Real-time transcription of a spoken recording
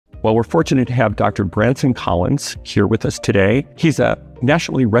Well, we're fortunate to have Dr. Branson Collins here with us today. He's a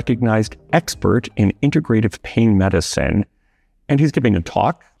nationally recognized expert in integrative pain medicine, and he's giving a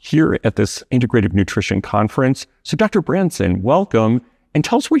talk here at this Integrative Nutrition Conference. So Dr. Branson, welcome, and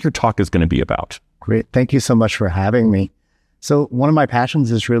tell us what your talk is going to be about. Great. Thank you so much for having me. So one of my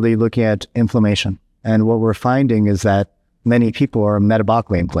passions is really looking at inflammation. And what we're finding is that many people are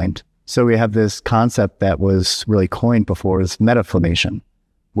metabolically inflamed. So we have this concept that was really coined before is metaflammation,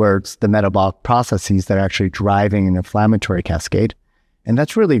 where it's the metabolic processes that are actually driving an inflammatory cascade. And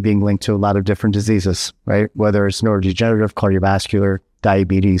that's really being linked to a lot of different diseases, right? Whether it's neurodegenerative, cardiovascular,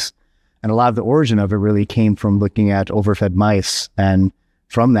 diabetes. And a lot of the origin of it really came from looking at overfed mice. And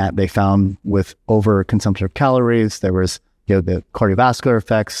from that, they found with overconsumption of calories, there was the cardiovascular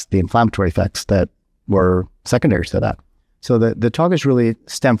effects, the inflammatory effects that were secondary to that. So the talk is really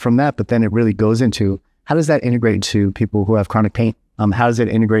stemmed from that, but then it really goes into how does that integrate into people who have chronic pain? How does it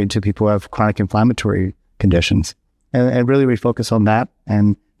integrate into people who have chronic inflammatory conditions? And really we focus on that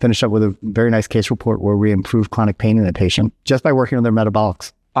and finish up with a very nice case report where we improve chronic pain in a patient just by working on their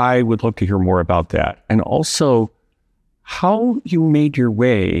metabolics. I would love to hear more about that. And also how you made your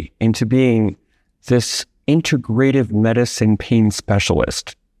way into being this integrative medicine pain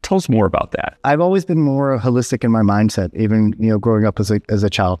specialist. Tell us more about that. I've always been more holistic in my mindset, even growing up as a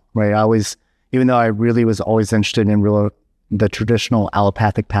child, right? Even though I really was always interested in the traditional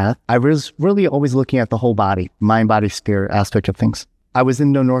allopathic path, I was really always looking at the whole body, mind, body, spirit aspect of things. I was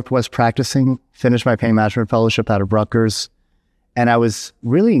in the Northwest practicing, finished my pain management fellowship out of Rutgers, and I was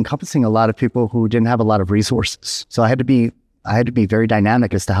really encompassing a lot of people who didn't have a lot of resources. So I had to be very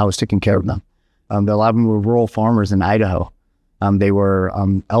dynamic as to how I was taking care of them. A lot of them were rural farmers in Idaho. They were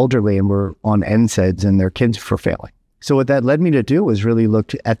elderly and were on NSAIDs and their kids were failing. So what that led me to do was really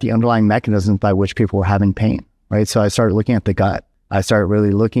look at the underlying mechanisms by which people were having pain, right? So I started looking at the gut. I started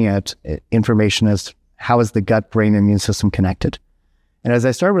really looking at information as how is the gut, brain, immune system connected? And as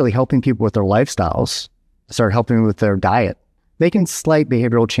I started really helping people with their lifestyles, I started helping them with their diet, making slight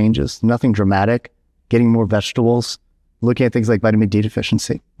behavioral changes, nothing dramatic, getting more vegetables, looking at things like vitamin D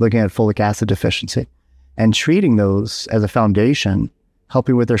deficiency, looking at folic acid deficiency, and treating those as a foundation,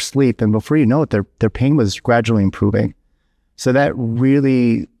 helping with their sleep. And before you know it, their pain was gradually improving. So that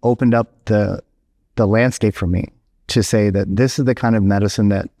really opened up the landscape for me to say that this is the kind of medicine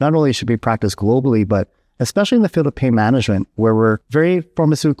that not only should be practiced globally, but especially in the field of pain management, where we're very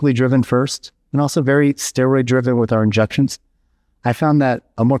pharmaceutically driven first and also very steroid driven with our injections. I found that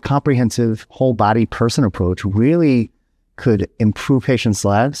a more comprehensive whole body person approach really could improve patients'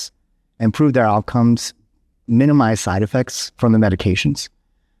 lives, improve their outcomes, minimize side effects from the medications,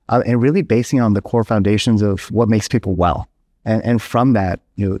 and really basing on the core foundations of what makes people well. And from that,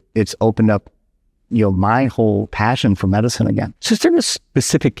 it's opened up, my whole passion for medicine again. So is there a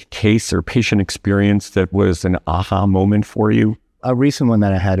specific case or patient experience that was an aha moment for you? A recent one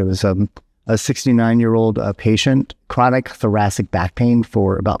that I had, it was a 69-year-old patient, chronic thoracic back pain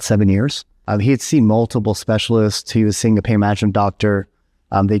for about 7 years. He had seen multiple specialists. He was seeing a pain management doctor.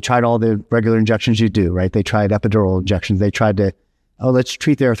 They tried all the regular injections you do, right? They tried epidural injections. They tried to, let's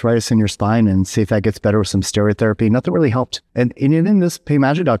treat the arthritis in your spine and see if that gets better with some steroid therapy. Nothing really helped. And then this pain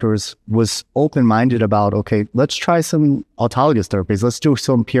management doctor was open-minded about, okay, let's try some autologous therapies. Let's do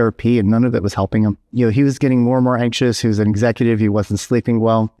some PRP, and none of it was helping him. He was getting more and more anxious. He was an executive. He wasn't sleeping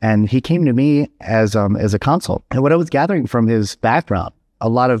well. And he came to me as a consult. And what I was gathering from his background, a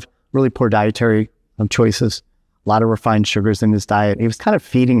lot of really poor dietary choices, a lot of refined sugars in his diet. He was kind of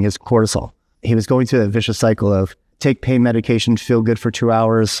feeding his cortisol. He was going through that vicious cycle of take pain medication, feel good for 2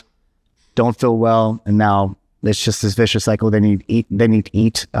 hours, don't feel well, and now it's just this vicious cycle. They need to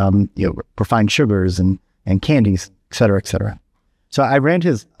eat refined sugars and candies, et cetera, et cetera. So I ran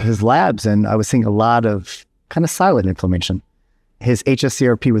his labs, and I was seeing a lot of kind of silent inflammation. His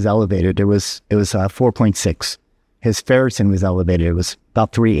HSCRP was elevated. It was 4.6. His ferritin was elevated. It was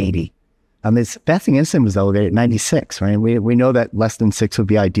about 380. His fasting insulin was elevated at 96, right? We know that less than 6 would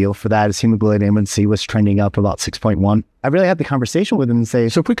be ideal for that. His hemoglobin A1C was trending up about 6.1. I really had the conversation with him and say...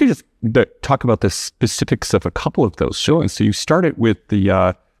 So if we could just talk about the specifics of a couple of those. Sure. So you started with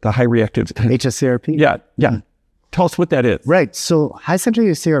the high reactive... HSCRP? Yeah. Tell us what that is. Right. So high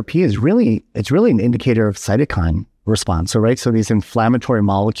sensitivity CRP is really an indicator of cytokine response. So, right? So these inflammatory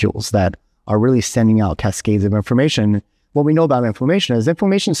molecules that are really sending out cascades of information. What we know about inflammation is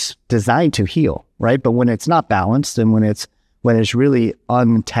inflammation's designed to heal, right? But when it's not balanced and when it's really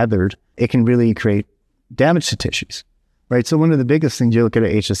untethered, it can really create damage to tissues, right? So one of the biggest things you look at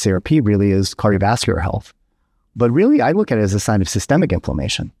HSCRP really is cardiovascular health. But really, I look at it as a sign of systemic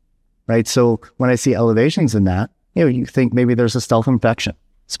inflammation, right? So when I see elevations in that, you think maybe there's a stealth infection.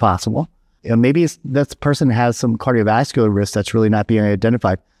 It's possible. Maybe that person has some cardiovascular risk that's really not being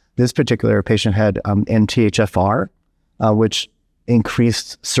identified. This particular patient had MTHFR, which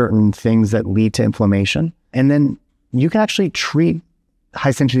increased certain things that lead to inflammation. And then you can actually treat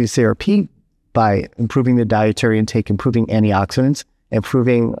high sensitivity CRP by improving the dietary intake, improving antioxidants,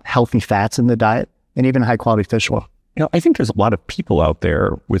 improving healthy fats in the diet, and even high quality fish oil. I think there's a lot of people out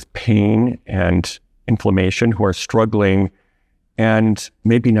there with pain and inflammation who are struggling and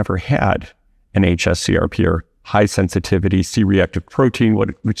maybe never had an HSCRP or high sensitivity C-reactive protein,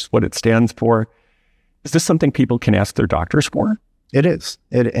 which is what it stands for. Is this something people can ask their doctors for? It is.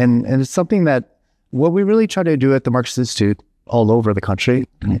 And it's something that what we really try to do at the Marcus Institute all over the country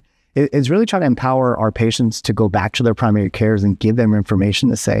is really try to empower our patients to go back to their primary cares and give them information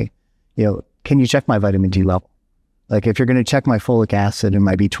to say, can you check my vitamin D level? Like if you're going to check my folic acid and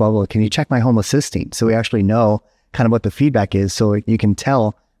my B12 level, can you check my homocysteine? So we actually know kind of what the feedback is, so you can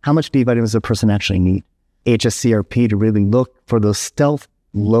tell how much B vitamins a person actually needs. HSCRP to really look for those stealth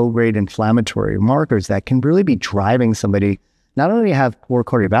low-grade inflammatory markers that can really be driving somebody not only to have poor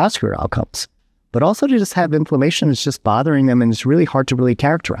cardiovascular outcomes, but also to just have inflammation that's just bothering them, and it's really hard to really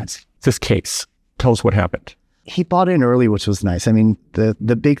characterize. This case, tell us what happened. He bought in early, which was nice. I mean,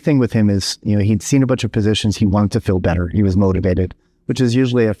 the big thing with him is, he'd seen a bunch of physicians. He wanted to feel better. He was motivated, which is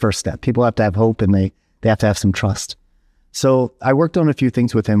usually a first step. People have to have hope, and they have to have some trust. So I worked on a few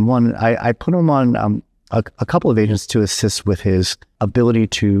things with him. One, I put him on a couple of agents to assist with his ability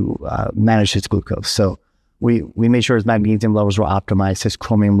to manage his glucose. So we made sure his magnesium levels were optimized, his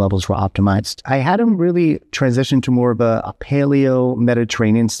chromium levels were optimized. I had him really transition to more of a paleo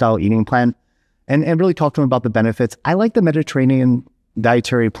Mediterranean style eating plan and really talk to him about the benefits. I like the Mediterranean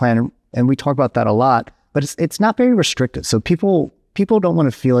dietary plan, and we talk about that a lot, but it's not very restrictive. So people don't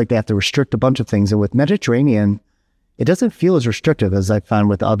want to feel like they have to restrict a bunch of things. And with Mediterranean, it doesn't feel as restrictive as I found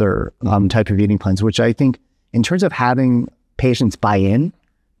with other type of eating plans, which I think in terms of having patients buy in,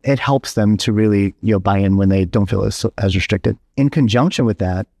 it helps them to really buy in when they don't feel as restricted. In conjunction with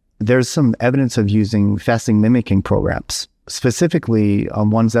that, there's some evidence of using fasting mimicking programs, specifically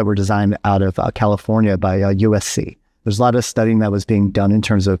ones that were designed out of California by USC. There's a lot of studying that was being done in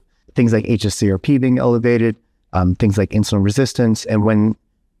terms of things like HSCRP being elevated, things like insulin resistance. And when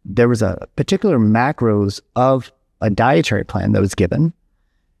there was a particular macros of a dietary plan that was given,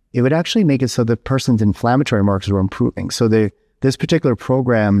 it would actually make it so the person's inflammatory markers were improving. So this particular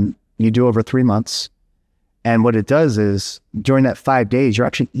program you do over 3 months. And what it does is during that 5 days, you're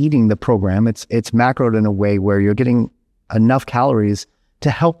actually eating the program. It's macroed in a way where you're getting enough calories to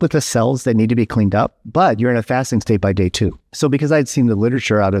help with the cells that need to be cleaned up, but you're in a fasting state by day 2. So because I'd seen the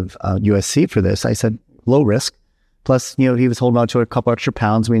literature out of USC for this, I said, low risk. Plus, he was holding on to a couple extra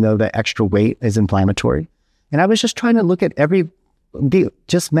pounds. We know that extra weight is inflammatory. And I was just trying to look at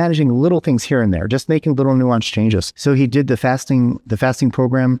just managing little things here and there, just making little nuanced changes. So he did the fasting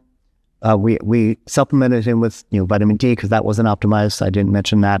program. We supplemented him with vitamin D because that wasn't optimized. I didn't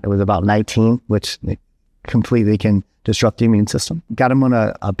mention that. It was about 19, which completely can disrupt the immune system. Got him on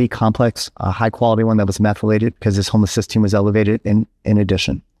a B complex, a high quality one that was methylated because his homocysteine was elevated in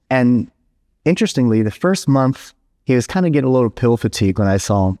addition. And interestingly, the first month, he was kind of getting a little pill fatigue when I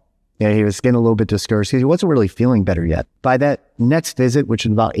saw him. He was getting a little bit discouraged because he wasn't really feeling better yet. By that next visit, which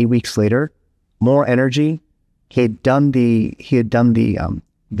was about 8 weeks later, more energy. He had done the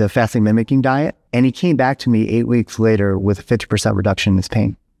fasting mimicking diet, and he came back to me 8 weeks later with a 50% reduction in his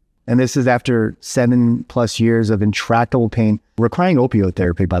pain. And this is after 7+ years of intractable pain, requiring opioid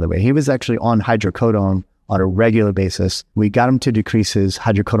therapy, by the way. He was actually on hydrocodone on a regular basis. We got him to decrease his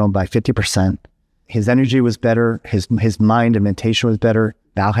hydrocodone by 50%. His energy was better. His mind and mentation was better.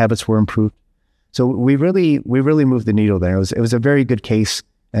 Bowel habits were improved. So we really moved the needle there. It was a very good case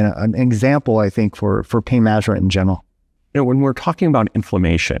and an example, I think, for pain management in general. When we're talking about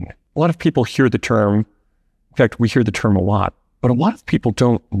inflammation, a lot of people hear the term. In fact, we hear the term a lot, but a lot of people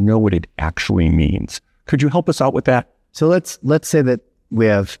don't know what it actually means. Could you help us out with that? So let's say that we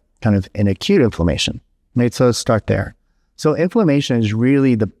have kind of an acute inflammation. Right? So let's start there. So inflammation is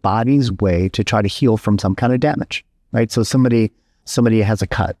really the body's way to try to heal from some kind of damage, right? So somebody has a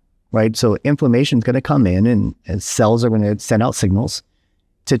cut, right? So inflammation is going to come in and cells are going to send out signals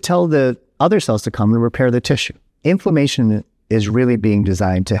to tell the other cells to come and repair the tissue. Inflammation is really being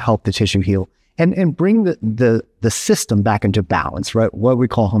designed to help the tissue heal and bring the system back into balance, right? What we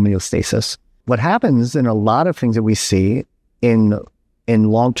call homeostasis. What happens in a lot of things that we see in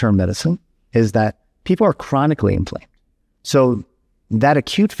long-term medicine is that people are chronically inflamed. So that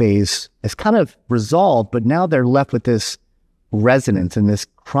acute phase is kind of resolved, but now they're left with this resonance in this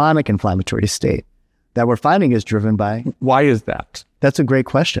chronic inflammatory state. that we're finding is driven by. Why is that? That's a great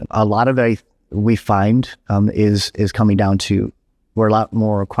question. A lot of it we find is coming down to we're a lot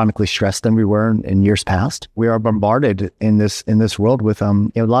more chronically stressed than we were in years past. We are bombarded in this world with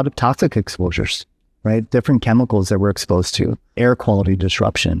a lot of toxic exposures, right? Different chemicals that we're exposed to, air quality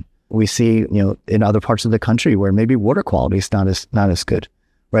disruption. We see, in other parts of the country where maybe water quality is not as good,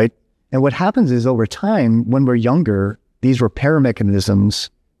 right? And what happens is over time, when we're younger, these repair mechanisms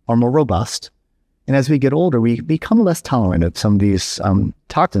are more robust. And as we get older, we become less tolerant of some of these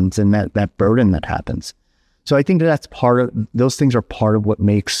toxins and that burden that happens. So I think that's those things are part of what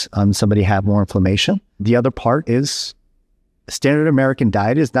makes somebody have more inflammation. The other part is standard American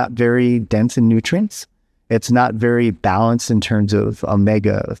diet is not very dense in nutrients. It's not very balanced in terms of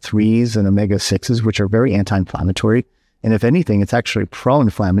omega-3s and omega-6s, which are very anti-inflammatory. And if anything, it's actually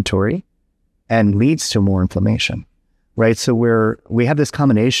pro-inflammatory and leads to more inflammation, right? So we have this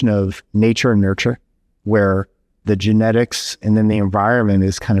combination of nature and nurture, where the genetics and then the environment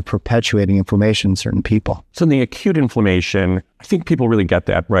is kind of perpetuating inflammation in certain people. So in the acute inflammation, I think people really get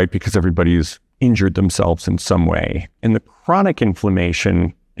that, right? Because everybody's injured themselves in some way. In the chronic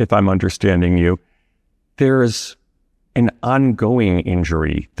inflammation, if I'm understanding you, there's an ongoing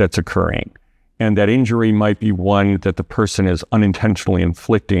injury that's occurring. And that injury might be one that the person is unintentionally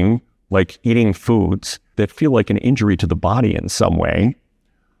inflicting, like eating foods that feel like an injury to the body in some way,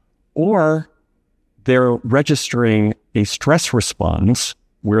 or they're registering a stress response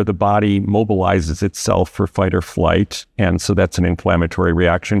where the body mobilizes itself for fight or flight. And so that's an inflammatory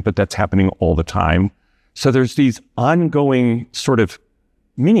reaction, but that's happening all the time. So there's these ongoing sort of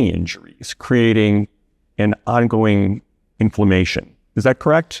mini injuries creating an ongoing inflammation. Is that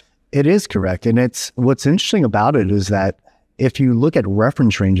correct? It is correct. And what's interesting about it is that if you look at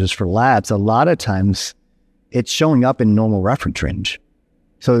reference ranges for labs, a lot of times it's showing up in normal reference range.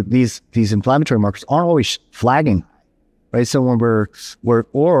 So these inflammatory markers aren't always flagging, right? So when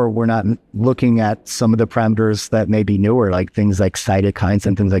we're not looking at some of the parameters that may be newer, like things like cytokines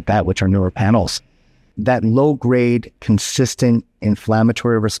and things like that, which are newer panels, that low grade, consistent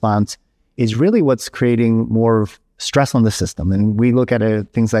inflammatory response is really what's creating more stress on the system. And we look at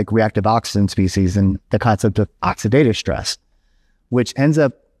things like reactive oxygen species and the concept of oxidative stress, which ends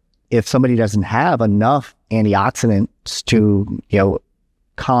up, if somebody doesn't have enough antioxidants to,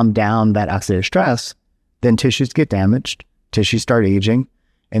 calm down that oxidative stress, then tissues get damaged, tissues start aging,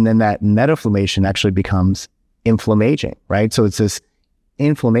 and then that metainflammation actually becomes inflammaging, right? So it's this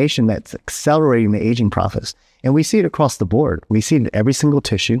inflammation that's accelerating the aging process. And we see it across the board. We see it in every single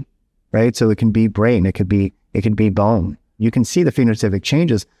tissue, right? So it can be brain, it could be bone. You can see the phenotypic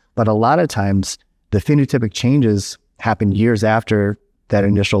changes, but a lot of times the phenotypic changes happen years after that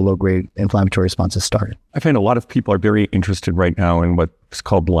initial low-grade inflammatory response has started. I find a lot of people are very interested right now in what's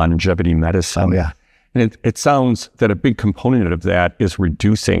called longevity medicine. Oh, yeah. And it sounds that a big component of that is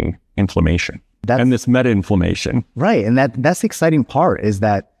reducing inflammation and this meta-inflammation. Right. And that's the exciting part, is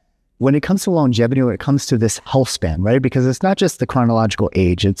that when it comes to longevity, when it comes to this health span, right? Because it's not just the chronological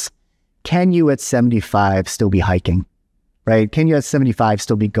age, it's can you at 75 still be hiking, right? Can you at 75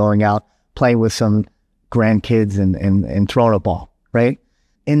 still be going out, playing with some grandkids and throwing a ball, right?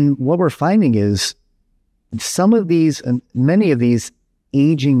 And what we're finding is some of these, and many of these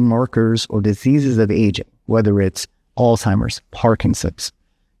aging markers or diseases of aging, whether it's Alzheimer's, Parkinson's,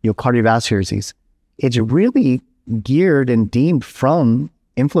 cardiovascular disease, it's really geared and deemed from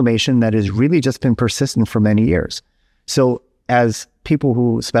inflammation that has really just been persistent for many years. So as people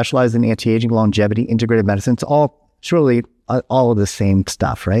who specialize in anti-aging, longevity, integrative medicine, it's really all of the same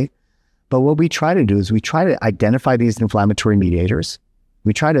stuff, right? But what we try to do is we try to identify these inflammatory mediators.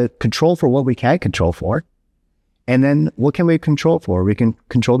 We try to control for what we can control for. And then what can we control for? We can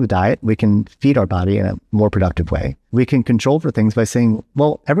control the diet. We can feed our body in a more productive way. We can control for things by saying,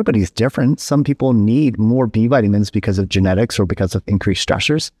 well, everybody's different. Some people need more B vitamins because of genetics or because of increased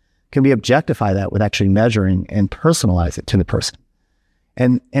stressors. Can we objectify that with actually measuring and personalize it to the person?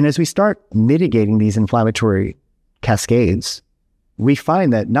 And as we start mitigating these inflammatory cascades, we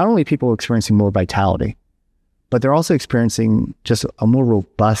find that not only people are experiencing more vitality, but they're also experiencing just a more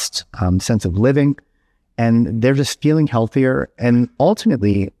robust sense of living, and they're just feeling healthier. And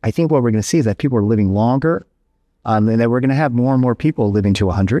ultimately, I think what we're going to see is that people are living longer, and that we're going to have more and more people living to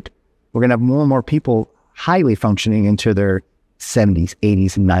 100. We're going to have more and more people highly functioning into their 70s,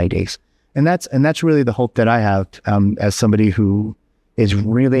 80s, and 90s. And that's really the hope that I have as somebody who is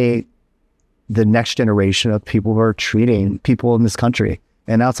really the next generation of people who are treating people in this country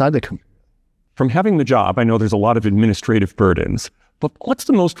and outside the country. From having the job, I know there's a lot of administrative burdens, But what's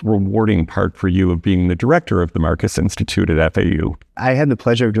the most rewarding part for you of being the director of the Marcus Institute at FAU? I had the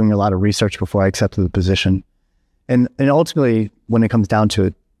pleasure of doing a lot of research before I accepted the position. And ultimately, when it comes down to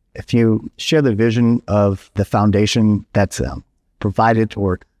it, if you share the vision of the foundation that's provided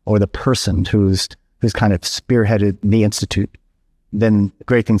or the person who's kind of spearheaded the Institute, then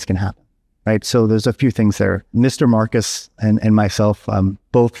great things can happen, right? So there's a few things there. Mr. Marcus and myself,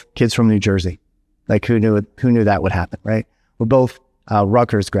 both kids from New Jersey, like who knew that would happen, right? We're both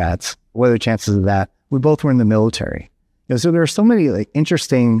Rutgers grads. What are the chances of that? We both were in the military. So there are so many like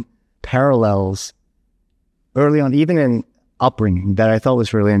interesting parallels early on, even in upbringing, that I thought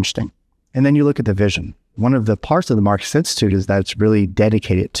was really interesting. And then you look at the vision. One of the parts of the Marcus Institute is that it's really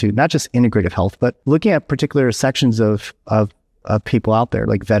dedicated to not just integrative health, but looking at particular sections of people out there,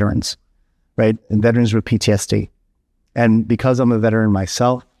 like veterans, right? And veterans with PTSD. And because I'm a veteran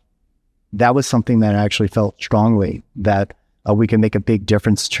myself, that was something that I actually felt strongly that we can make a big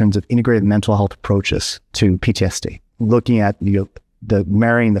difference in terms of integrated mental health approaches to PTSD. Looking at the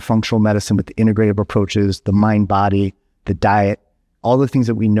marrying the functional medicine with the integrative approaches, the mind, body, the diet, all the things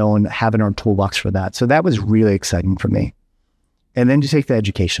that we know and have in our toolbox for that. So that was really exciting for me. And then to take the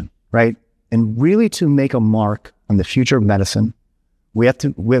education, right? And really to make a mark on the future of medicine, we have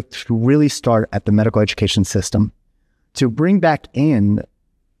to really start at the medical education system to bring back in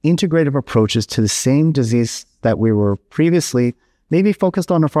integrative approaches to the same disease that we were previously maybe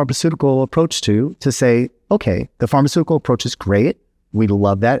focused on a pharmaceutical approach to say, okay, the pharmaceutical approach is great. We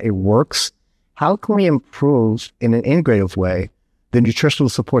love that. It works. How can we improve in an integrative way the nutritional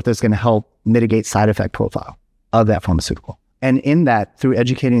support that's going to help mitigate side effect profile of that pharmaceutical? And in that, through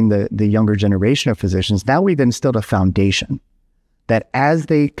educating the younger generation of physicians, now we've instilled a foundation that as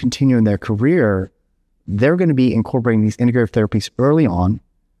they continue in their career, they're going to be incorporating these integrative therapies early on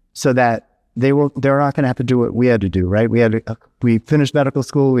so that they're not going to have to do what we had to do, right? We finished medical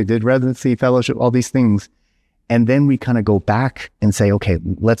school, we did residency, fellowship, all these things. And then we kind of go back and say, okay,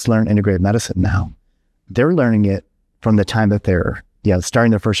 let's learn integrative medicine now. They're learning it from the time that they're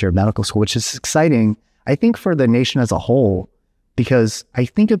starting their first year of medical school, which is exciting, I think, for the nation as a whole, because I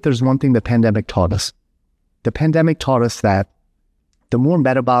think if there's one thing the pandemic taught us that the more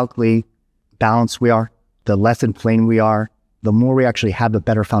metabolically balanced we are, the less inflamed we are, the more we actually have a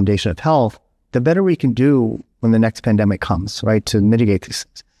better foundation of health, the better we can do when the next pandemic comes, right, to mitigate these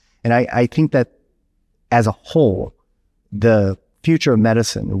things. And I think that as a whole, the future of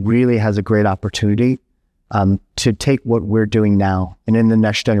medicine really has a great opportunity to take what we're doing now and in the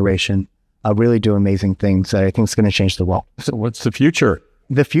next generation, really do amazing things that I think is going to change the world. So what's the future?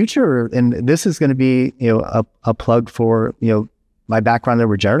 The future, and this is going to be a plug for my background in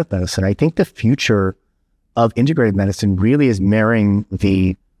regenerative medicine. I think the future of integrated medicine really is marrying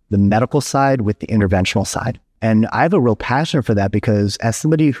the medical side with the interventional side. And I have a real passion for that because as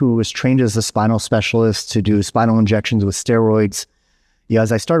somebody who was trained as a spinal specialist to do spinal injections with steroids,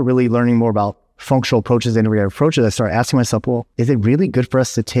 as I started really learning more about functional approaches, integrative approaches, I started asking myself, well, is it really good for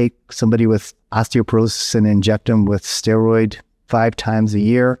us to take somebody with osteoporosis and inject them with steroid 5 times a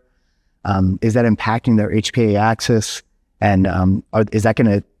year? Is that impacting their HPA axis? And is that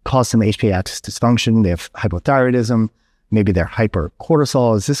going to cause some HPA axis dysfunction? They have hypothyroidism, maybe they're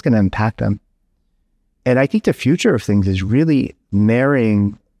hypercortisol. Is this going to impact them? And I think the future of things is really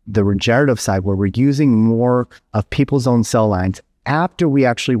marrying the regenerative side where we're using more of people's own cell lines after we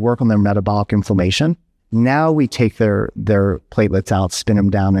actually work on their metabolic inflammation. Now we take their platelets out, spin them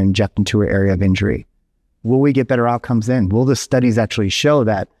down, and inject them to an area of injury. Will we get better outcomes then? Will the studies actually show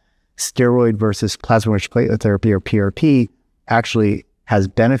that steroid versus plasma-rich platelet therapy, or PRP, actually has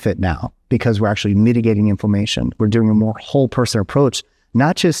benefit now because we're actually mitigating inflammation? We're doing a more whole person approach,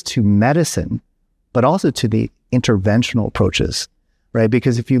 not just to medicine, but also to the interventional approaches, right?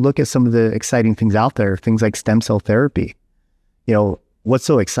 Because if you look at some of the exciting things out there, things like stem cell therapy, what's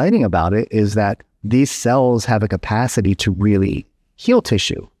so exciting about it is that these cells have a capacity to really heal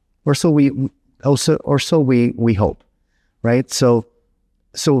tissue, or so we hope, right? So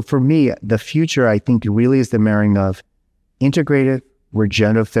for me, the future, I think, really is the marrying of integrative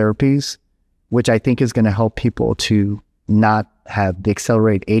regenerative therapies, which I think is going to help people to not have the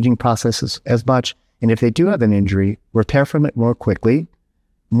accelerated aging processes as much. And if they do have an injury, repair from it more quickly,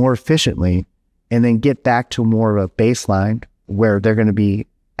 more efficiently, and then get back to more of a baseline where they're going to be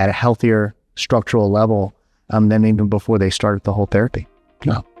at a healthier structural level than even before they started the whole therapy.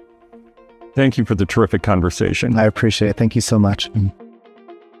 Yeah. Thank you for the terrific conversation. I appreciate it. Thank you so much.